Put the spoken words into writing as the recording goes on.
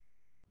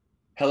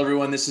Hello,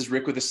 everyone. This is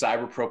Rick with the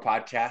Cyber Pro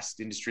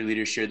podcast. Industry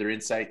leaders share their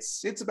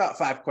insights. It's about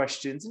 5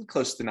 questions in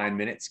close to 9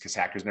 minutes because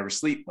hackers never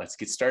sleep. Let's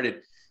get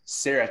started.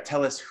 Sara,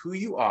 tell us who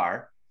you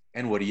are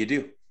and what do you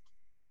do?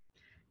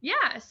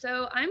 Yeah,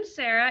 so I'm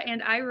Sara,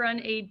 and I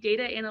run a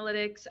data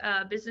analytics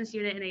business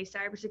unit in a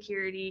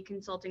cybersecurity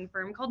consulting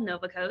firm called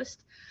Novacoast.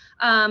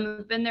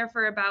 I've been there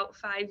for about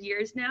 5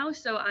 years now,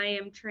 so I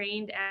am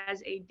trained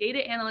as a data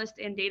analyst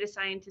and data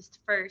scientist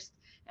first,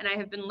 and I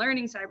have been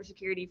learning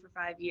cybersecurity for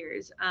 5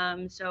 years.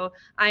 So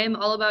I am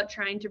all about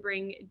trying to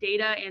bring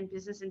data and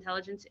business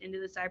intelligence into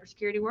the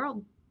cybersecurity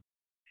world.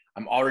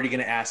 I'm already going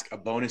to ask a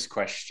bonus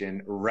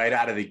question right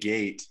out of the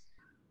gate.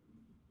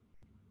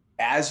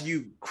 As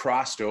you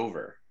crossed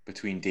over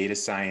between data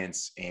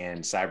science and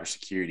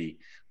cybersecurity,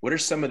 what are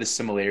some of the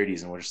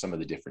similarities and what are some of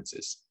the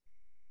differences?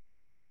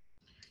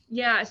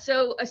 Yeah,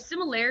 so a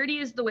similarity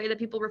is the way that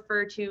people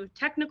refer to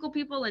technical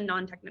people and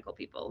non-technical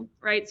people,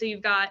 right? So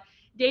you've got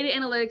data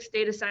analytics,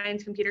 data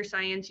science, computer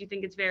science. You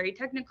think it's very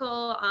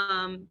technical,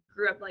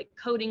 grew up like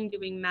coding,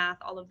 doing math,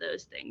 all of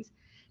those things.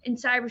 In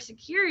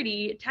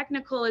cybersecurity,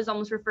 technical is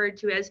almost referred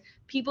to as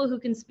people who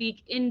can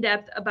speak in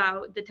depth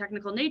about the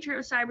technical nature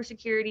of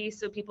cybersecurity.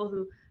 So people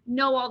who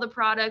know all the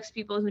products,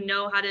 people who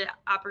know how to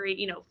operate,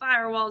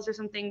 firewalls or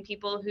something,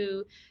 people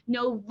who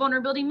know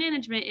vulnerability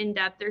management in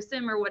depth or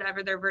SIM or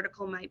whatever their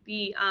vertical might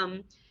be.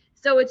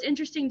 So it's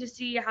interesting to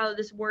see how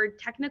this word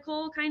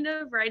technical kind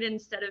of, right,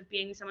 instead of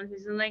being someone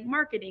who's in like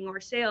marketing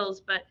or sales,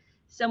 but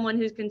someone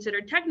who's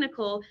considered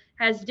technical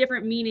has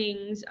different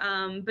meanings,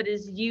 but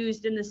is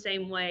used in the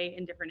same way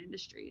in different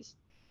industries.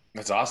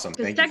 That's awesome.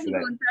 Because Thank you for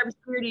technical that. in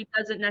cybersecurity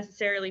doesn't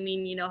necessarily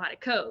mean you know how to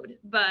code,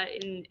 but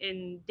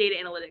in data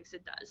analytics,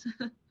 it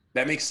does.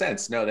 That makes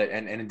sense. No,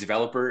 and a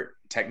developer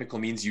technical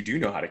means you do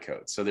know how to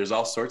code. So there's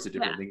all sorts of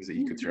different Yeah. things that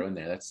you could throw in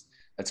there.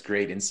 That's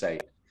great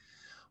insight.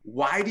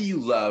 Why do you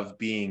love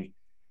being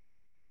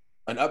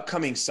an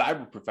upcoming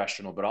cyber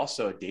professional, but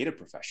also a data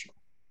professional?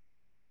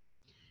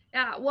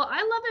 Yeah, well, I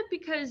love it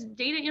because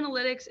data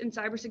analytics and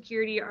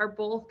cybersecurity are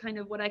both kind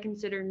of what I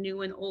consider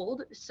new and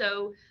old.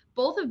 So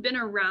both have been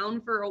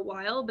around for a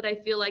while, but I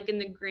feel like in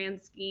the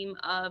grand scheme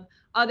of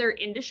other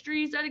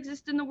industries that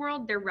exist in the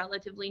world, they're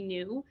relatively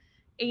new.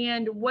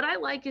 And what I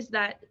like is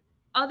that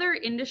other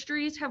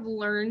industries have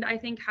learned, I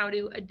think, how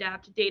to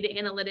adapt data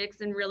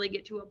analytics and really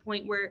get to a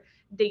point where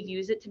they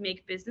use it to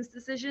make business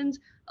decisions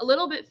a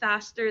little bit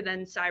faster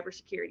than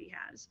cybersecurity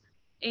has.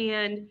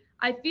 And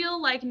I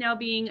feel like now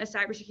being a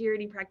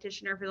cybersecurity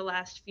practitioner for the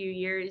last few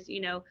years,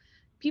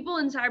 people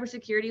in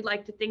cybersecurity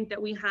like to think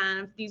that we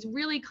have these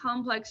really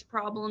complex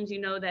problems,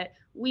 that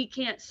we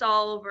can't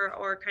solve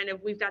or kind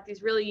of we've got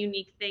these really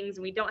unique things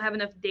and we don't have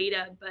enough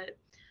data. But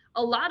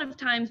a lot of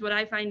times what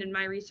I find in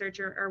my research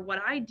or what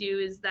I do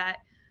is that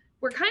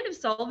we're kind of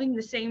solving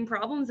the same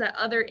problems that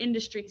other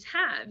industries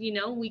have.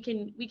 We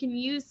can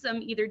use some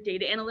either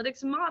data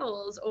analytics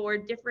models or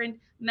different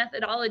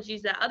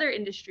methodologies that other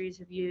industries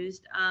have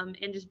used,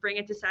 and just bring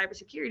it to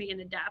cybersecurity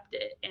and adapt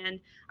it. And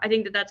I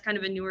think that that's kind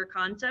of a newer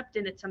concept,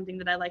 and it's something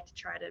that I like to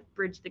try to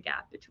bridge the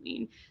gap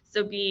between.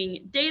 So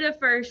being data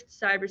first,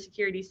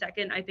 cybersecurity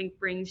second, I think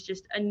brings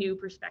just a new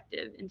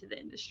perspective into the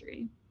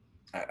industry.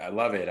 I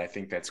love it. I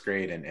think that's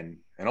great. And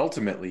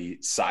ultimately,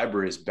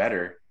 cyber is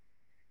better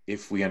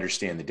if we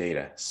understand the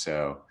data.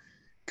 So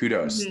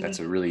kudos. Mm-hmm. That's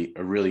a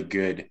really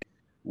good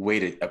way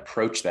to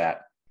approach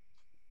that.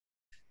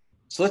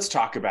 So let's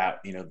talk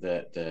about,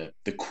 the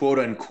quote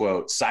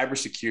unquote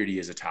cybersecurity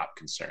is a top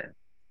concern.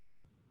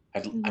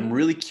 I'm Mm-hmm.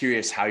 really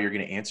curious how you're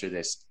going to answer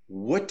this.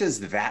 What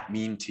does that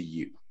mean to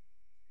you?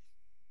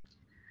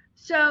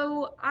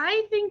 So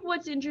I think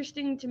what's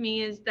interesting to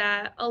me is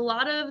that a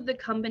lot of the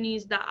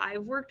companies that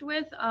I've worked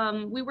with,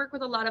 we work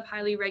with a lot of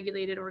highly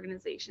regulated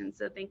organizations.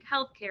 So think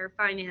healthcare,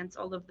 finance,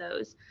 all of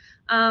those.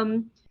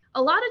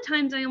 A lot of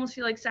times I almost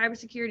feel like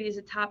cybersecurity is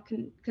a top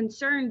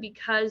concern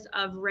because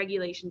of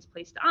regulations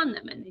placed on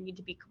them and they need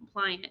to be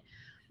compliant.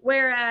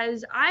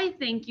 Whereas I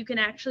think you can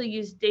actually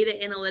use data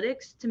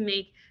analytics to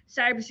make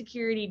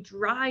cybersecurity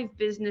drive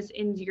business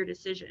into your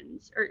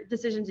decisions or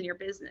decisions in your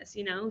business.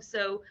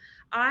 So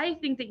I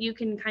think that you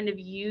can kind of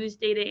use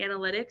data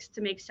analytics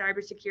to make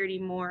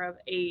cybersecurity more of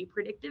a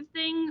predictive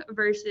thing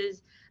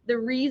versus the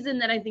reason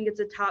that I think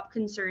it's a top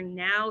concern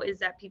now is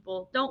that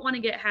people don't want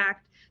to get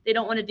hacked. They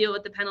don't want to deal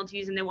with the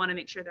penalties and they want to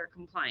make sure they're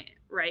compliant,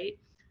 right?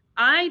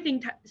 I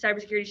think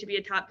cybersecurity should be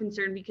a top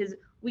concern because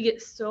we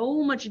get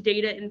so much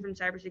data in from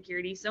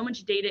cybersecurity, so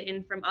much data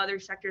in from other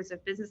sectors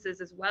of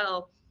businesses as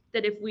well,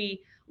 that if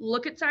we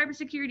look at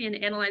cybersecurity and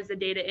analyze the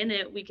data in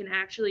it, we can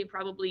actually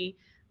probably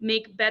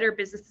make better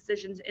business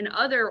decisions in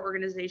other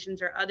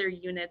organizations or other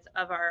units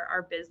of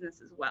our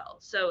business as well.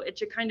 So it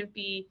should kind of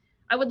be,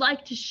 I would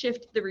like to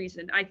shift the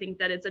reason I think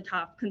that it's a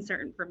top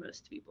concern for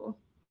most people.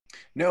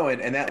 No,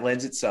 and that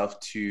lends itself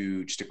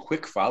to just a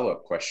quick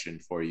follow-up question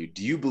for you.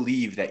 Do you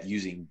believe that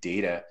using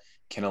data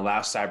can allow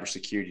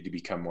cybersecurity to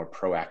become more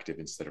proactive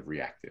instead of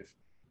reactive?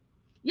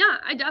 Yeah,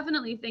 I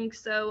definitely think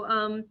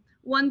so.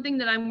 One thing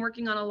that I'm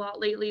working on a lot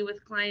lately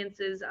with clients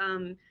is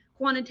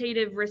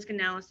quantitative risk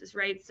analysis,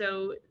 right?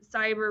 So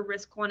cyber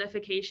risk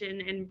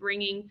quantification and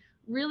bringing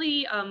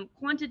really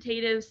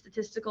quantitative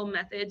statistical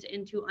methods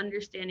into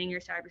understanding your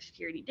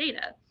cybersecurity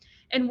data.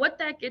 And what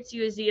that gets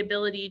you is the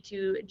ability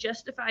to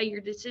justify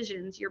your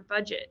decisions, your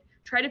budget,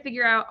 try to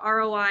figure out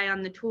ROI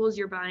on the tools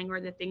you're buying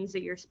or the things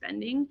that you're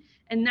spending.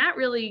 And that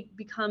really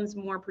becomes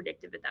more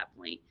predictive at that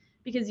point,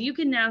 because you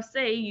can now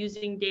say,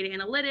 using data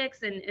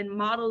analytics and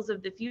models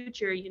of the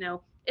future,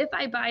 if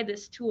I buy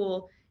this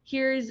tool,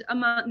 here's the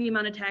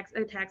amount of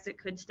attacks it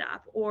could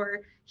stop, or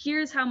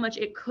here's how much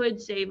it could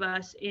save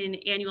us in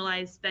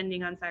annualized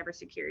spending on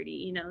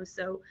cybersecurity.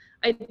 So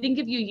I think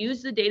if you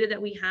use the data that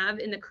we have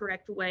in the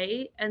correct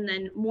way, and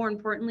then more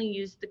importantly,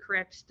 use the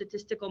correct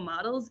statistical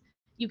models,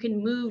 you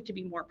can move to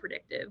be more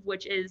predictive,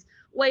 which is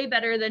way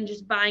better than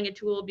just buying a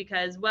tool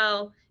because,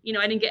 I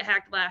didn't get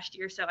hacked last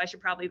year, so I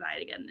should probably buy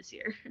it again this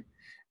year.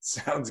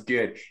 Sounds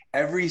good.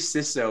 Every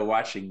CISO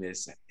watching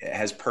this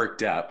has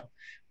perked up,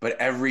 but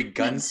every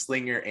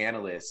gunslinger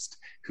analyst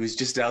who's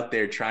just out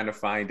there trying to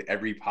find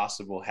every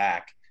possible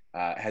hack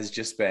has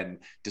just been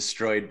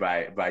destroyed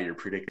by your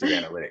predictive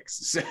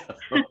analytics.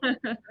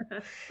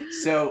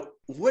 So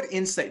what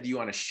insight do you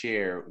want to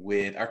share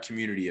with our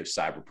community of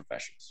cyber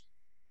professionals?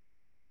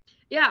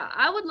 Yeah,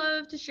 I would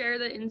love to share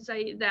the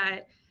insight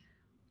that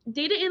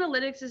data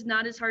analytics is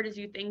not as hard as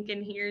you think.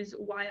 And here's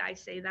why I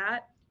say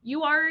that.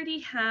 You already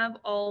have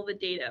all the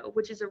data,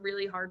 which is a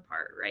really hard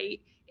part, right?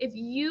 If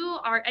you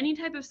are any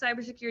type of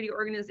cybersecurity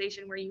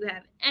organization where you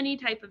have any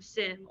type of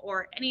SIM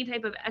or any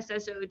type of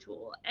SSO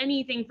tool,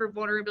 anything for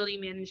vulnerability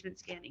management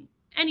scanning,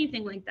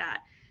 anything like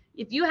that,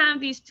 if you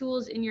have these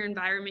tools in your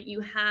environment, you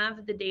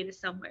have the data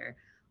somewhere.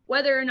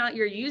 Whether or not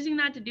you're using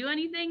that to do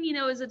anything,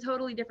 is a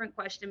totally different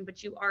question,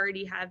 but you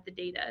already have the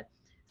data.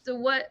 So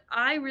what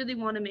I really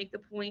want to make the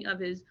point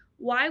of is,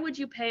 why would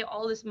you pay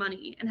all this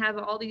money and have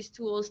all these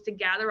tools to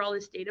gather all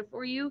this data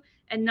for you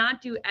and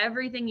not do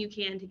everything you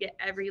can to get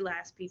every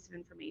last piece of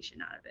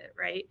information out of it,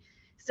 right?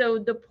 So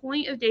the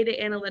point of data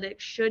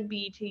analytics should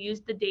be to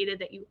use the data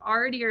that you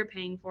already are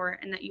paying for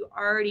and that you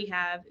already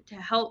have to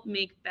help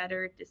make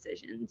better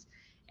decisions.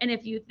 And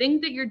if you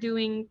think that you're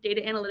doing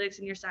data analytics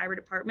in your cyber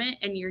department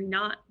and you're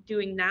not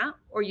doing that,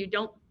 or you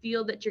don't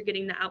feel that you're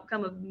getting the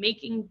outcome of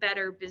making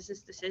better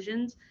business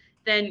decisions,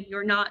 then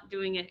you're not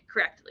doing it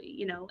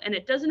correctly, and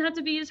it doesn't have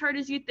to be as hard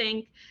as you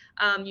think.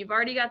 You've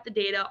already got the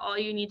data. All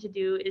you need to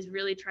do is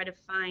really try to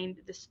find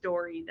the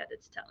story that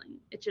it's telling.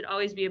 It should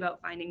always be about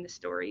finding the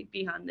story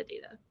behind the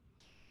data.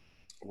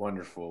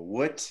 Wonderful.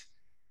 What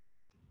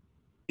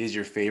is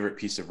your favorite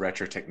piece of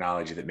retro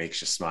technology that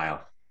makes you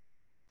smile?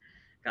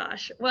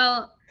 Gosh,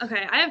 well,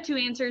 okay, I have two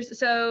answers.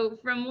 So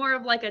from more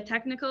of like a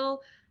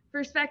technical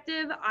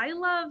perspective, I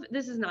love,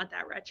 this is not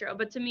that retro,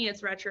 but to me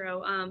it's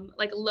retro,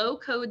 like low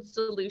code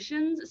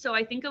solutions. So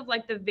I think of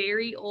like the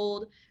very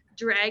old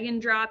drag and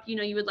drop,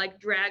 you would like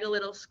drag a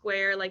little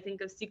square, like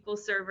think of SQL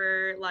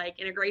Server, like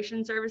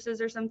integration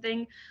services or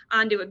something,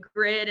 onto a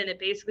grid, and it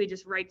basically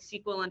just writes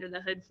SQL under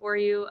the hood for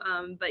you.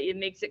 But it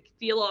makes it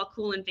feel all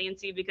cool and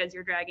fancy because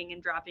you're dragging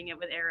and dropping it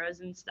with arrows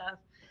and stuff.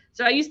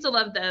 So I used to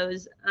love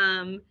those.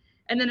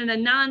 And then in a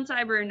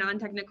non-cyber,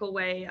 non-technical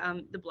way,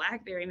 the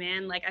BlackBerry,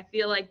 man, like I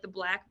feel like the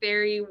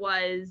BlackBerry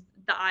was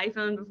the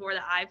iPhone before the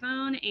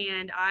iPhone.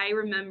 And I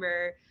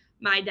remember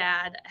my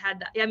dad had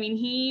that. I mean,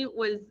 he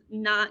was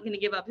not going to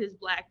give up his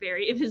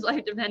BlackBerry if his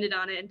life depended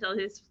on it until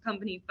his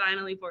company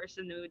finally forced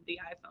him to move to the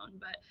iPhone.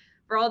 But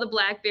for all the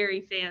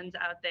BlackBerry fans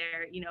out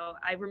there,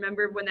 I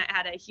remember when that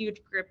had a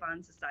huge grip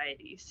on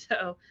society.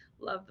 So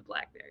love the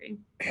BlackBerry.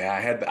 Yeah,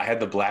 I had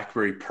the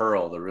BlackBerry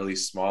Pearl, the really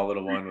small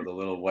little one with a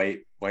little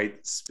white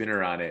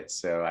spinner on it.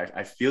 So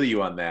I feel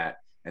you on that.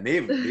 And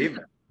they've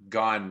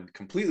gone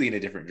completely in a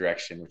different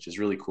direction, which is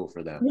really cool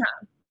for them.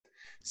 Yeah.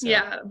 So.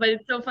 Yeah, but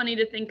it's so funny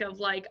to think of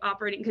like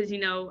operating, because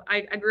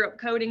I grew up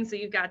coding, so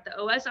you've got the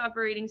OS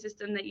operating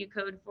system that you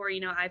code for,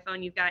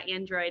 iPhone, you've got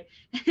Android,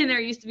 and there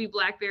used to be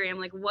BlackBerry. I'm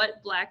like,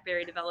 what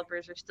BlackBerry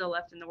developers are still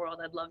left in the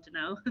world? I'd love to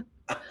know.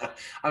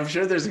 I'm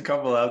sure there's a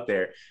couple out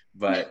there,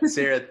 but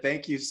Sara,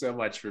 thank you so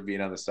much for being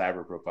on the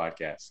Cyber Pro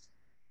podcast.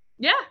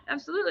 Yeah,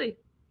 absolutely.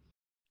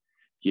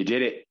 You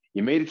did it.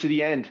 You made it to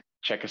the end.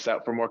 Check us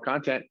out for more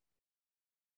content.